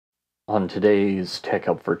On today's Tech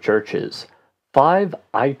Help for Churches, 5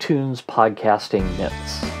 iTunes podcasting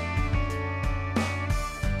myths.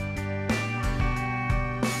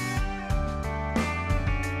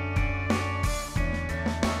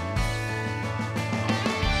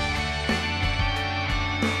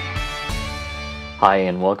 Hi,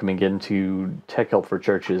 and welcome again to Tech Help for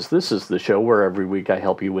Churches. This is the show where every week I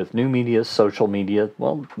help you with new media, social media,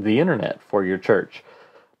 the internet for your church.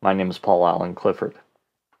 My name is Paul Allen Clifford.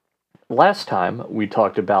 Last time, we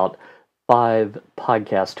talked about 5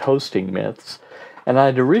 podcast hosting myths, and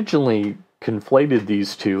I'd originally conflated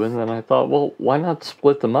these two, and then I thought, well, why not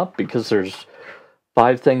split them up? Because there's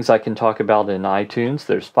 5 things I can talk about in iTunes,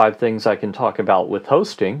 there's 5 things I can talk about with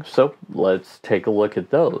hosting, so let's take a look at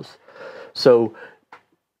those. So,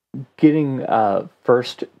 getting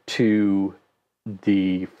first to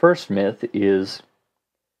the first myth is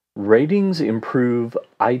ratings improve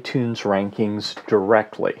iTunes rankings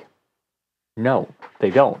directly. No, they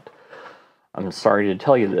don't. I'm sorry to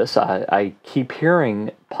tell you this. I keep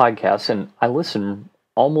hearing podcasts, and I listen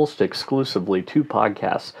almost exclusively to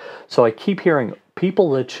podcasts. So I keep hearing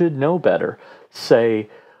people that should know better say,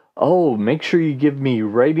 oh, make sure you give me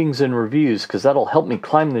ratings and reviews because that'll help me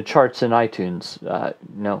climb the charts in iTunes.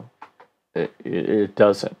 No, it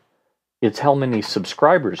doesn't. It's how many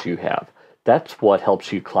subscribers you have. That's what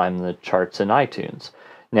helps you climb the charts in iTunes.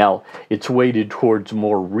 Now, it's weighted towards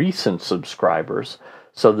more recent subscribers.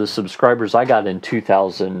 So the subscribers I got in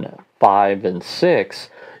 2005 and 6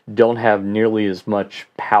 don't have nearly as much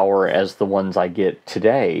power as the ones I get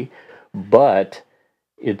today. But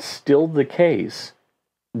it's still the case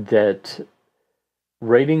that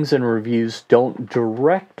ratings and reviews don't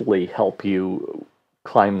directly help you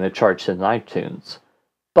climb the charts in iTunes.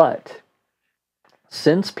 But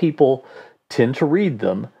since people tend to read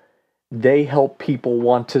them, they help people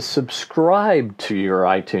want to subscribe to your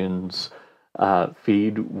iTunes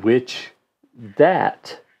feed, which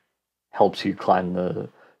that helps you climb the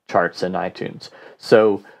charts in iTunes.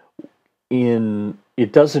 So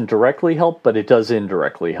it doesn't directly help, but it does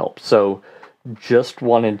indirectly help. So just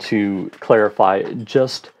wanted to clarify,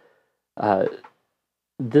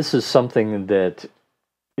 this is something that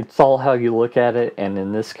it's all how you look at it, and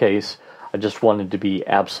in this case, I just wanted to be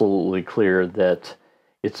absolutely clear that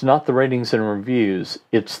it's not the ratings and reviews,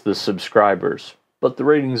 it's the subscribers. But the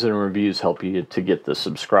ratings and reviews help you to get the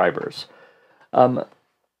subscribers.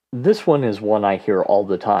 This one is one I hear all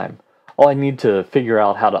the time. Oh, I need to figure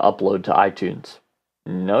out how to upload to iTunes.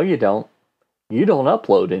 No, you don't. You don't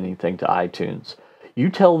upload anything to iTunes.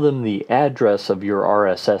 You tell them the address of your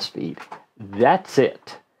RSS feed. That's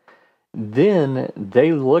it. Then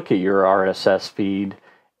they look at your RSS feed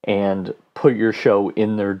and put your show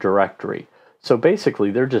in their directory. So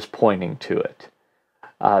basically, they're just pointing to it.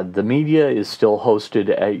 The media is still hosted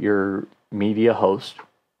at your media host.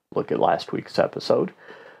 Look at last week's episode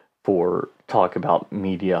for talk about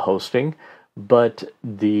media hosting. But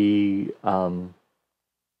you don't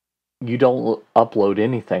upload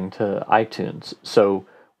anything to iTunes. So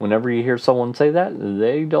whenever you hear someone say that,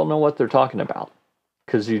 they don't know what they're talking about,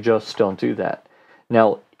 because you just don't do that.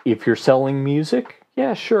 Now, if you're selling music,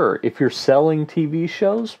 yeah, sure. If you're selling TV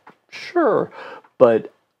shows, sure.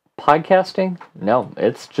 But podcasting, no.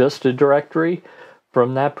 It's just a directory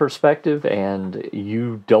from that perspective, and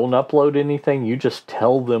you don't upload anything. You just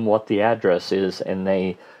tell them what the address is, and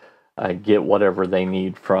they get whatever they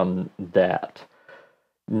need from that.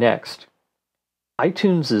 Next,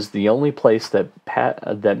 iTunes is the only place that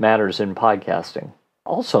matters in podcasting.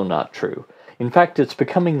 Also not true. In fact, it's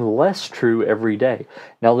becoming less true every day.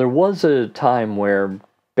 Now, there was a time where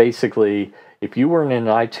basically, if you weren't in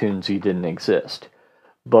iTunes, you didn't exist.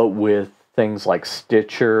 But with things like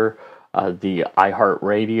Stitcher, the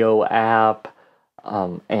iHeartradio app,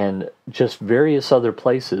 and just various other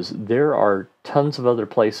places, there are tons of other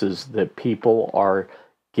places that people are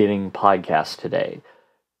getting podcasts today.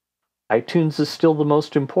 iTunes is still the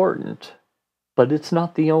most important, but it's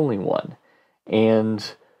not the only one.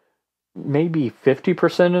 And maybe 50 to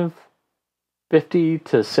 70%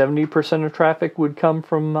 of traffic would come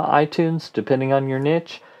from iTunes, depending on your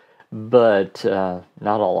niche, but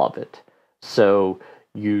not all of it. So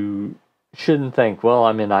you shouldn't think, well,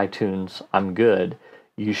 I'm in iTunes, I'm good.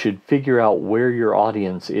 You should figure out where your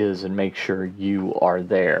audience is and make sure you are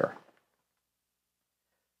there.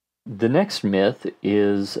 The next myth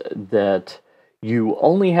is that you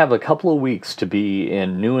only have a couple of weeks to be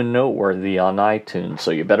in New and Noteworthy on iTunes,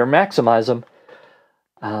 so you better maximize them.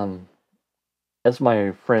 As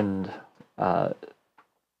my friend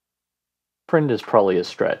is probably a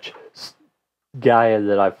stretch. guy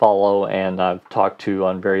that I follow and I've talked to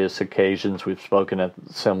on various occasions, we've spoken at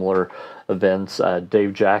similar events,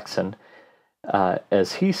 Dave Jackson,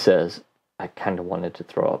 as he says, I kind of wanted to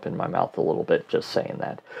throw up in my mouth a little bit just saying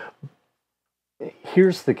that.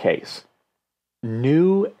 Here's the case.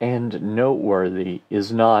 New and noteworthy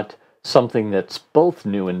is not something that's both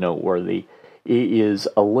new and noteworthy. It is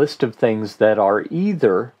a list of things that are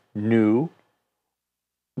either new,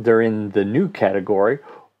 they're in the new category,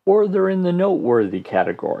 or they're in the noteworthy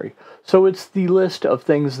category. So it's the list of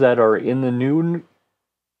things that are in the new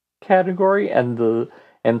category and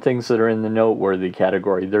things that are in the noteworthy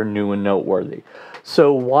category. They're new and noteworthy.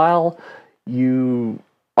 So while you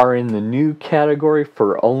are in the new category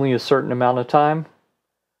for only a certain amount of time,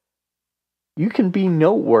 you can be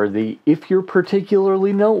noteworthy if you're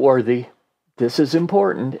particularly noteworthy. This is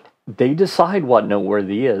important. They decide what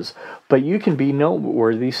noteworthy is, but you can be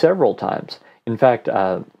noteworthy several times. In fact,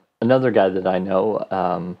 another guy that I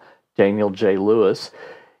know, Daniel J. Lewis,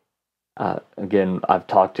 again, I've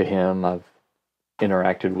talked to him, I've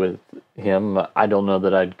interacted with him. I don't know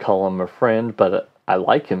that I'd call him a friend, but I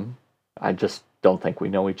like him. I just don't think we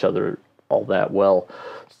know each other all that well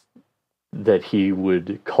that he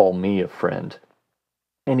would call me a friend.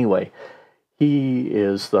 Anyway, he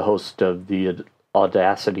is the host of the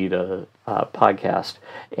Audacity podcast,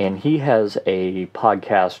 and he has a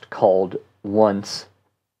podcast called the Once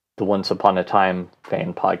Upon a Time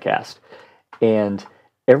fan podcast. And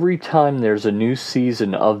every time there's a new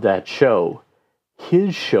season of that show,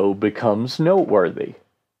 his show becomes noteworthy.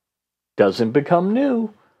 Doesn't become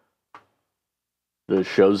new. The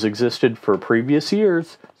show's existed for previous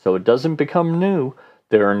years, so it doesn't become new.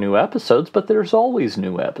 There are new episodes, but there's always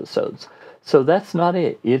new episodes. So that's not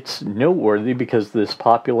it. It's noteworthy because this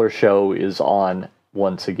popular show is on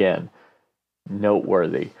once again.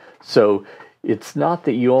 Noteworthy. So it's not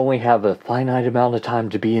that you only have a finite amount of time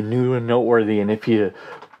to be new and noteworthy, and if you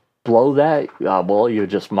blow that, well, you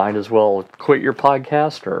just might as well quit your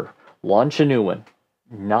podcast or launch a new one.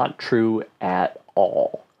 Not true at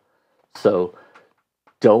all. So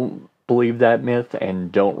don't believe that myth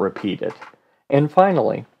and don't repeat it. And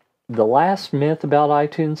finally, the last myth about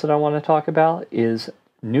iTunes that I want to talk about is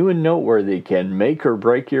new and noteworthy can make or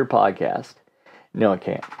break your podcast. No, it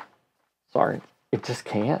can't. Sorry, it just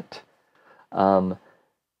can't.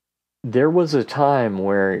 There was a time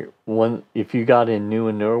where if you got in new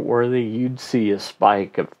and noteworthy, you'd see a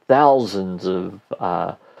spike of thousands of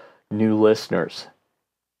new listeners.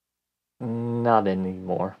 Not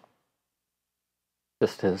anymore.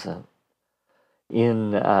 Just isn't.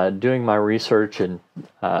 In doing my research and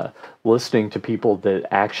listening to people that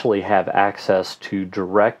actually have access to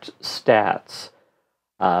direct stats,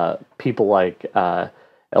 people like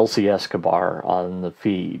Elsie Escobar on the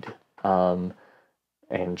feed, and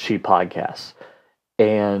she podcasts,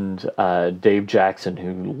 and Dave Jackson,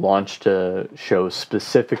 who launched a show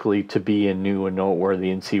specifically to be a new and noteworthy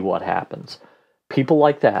and see what happens. People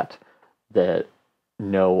like that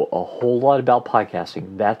know a whole lot about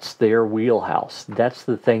podcasting. That's their wheelhouse. That's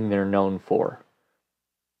the thing they're known for.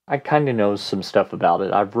 I kind of know some stuff about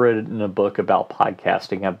it. I've written a book about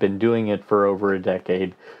podcasting. I've been doing it for over a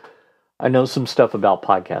decade. I know some stuff about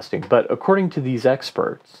podcasting, but according to these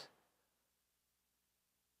experts,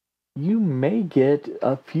 you may get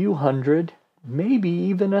a few hundred, maybe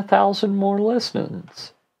even 1,000 more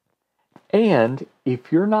listens. And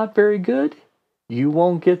if you're not very good, you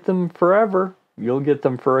won't get them forever. You'll get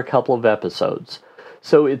them for a couple of episodes.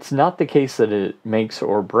 So it's not the case that it makes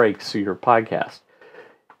or breaks your podcast.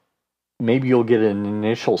 Maybe you'll get an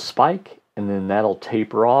initial spike, and then that'll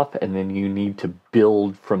taper off, and then you need to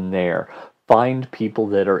build from there. Find people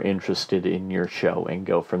that are interested in your show and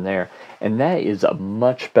go from there. And that is a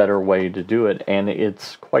much better way to do it, and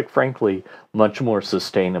it's, quite frankly, much more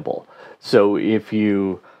sustainable. So if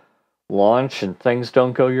you launch and things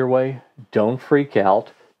don't go your way, don't freak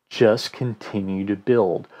out. Just continue to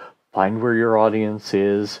build. Find where your audience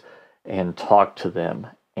is and talk to them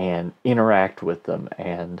and interact with them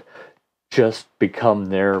and just become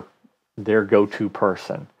their go-to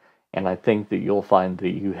person. And I think that you'll find that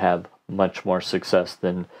you have much more success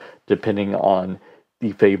than depending on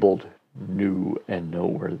the fabled new and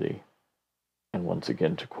noteworthy. And once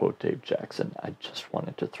again, to quote Dave Jackson, I just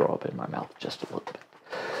wanted to throw up in my mouth just a little bit.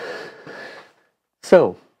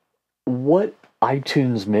 So, what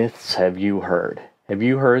iTunes myths have you heard? Have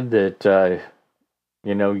you heard that,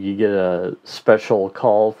 you get a special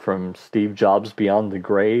call from Steve Jobs beyond the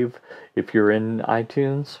grave if you're in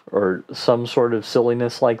iTunes, or some sort of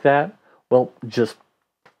silliness like that? Well, just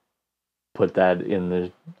put that in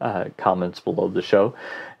the comments below the show,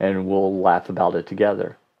 and we'll laugh about it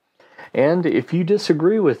together. And if you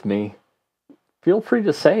disagree with me, feel free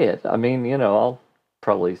to say it. I mean, I'll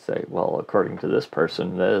probably say, well, according to this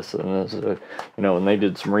person, this and this, and they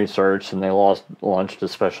did some research and they launched a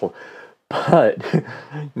special, but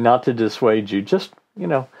not to dissuade you, just,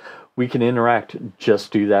 we can interact.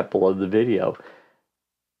 Just do that below the video.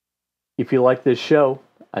 If you like this show,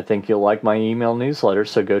 I think you'll like my email newsletter,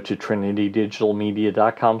 so go to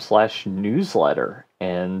trinitydigitalmedia.com/newsletter,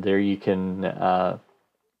 and there you can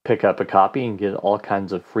pick up a copy and get all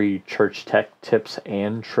kinds of free church tech tips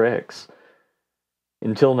and tricks.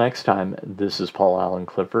 Until next time, this is Paul Allen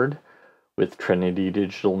Clifford with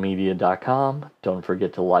trinitydigitalmedia.com. Don't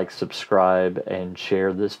forget to like, subscribe, and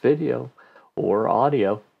share this video or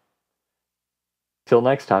audio. Till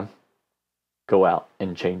next time, go out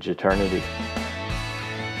and change eternity.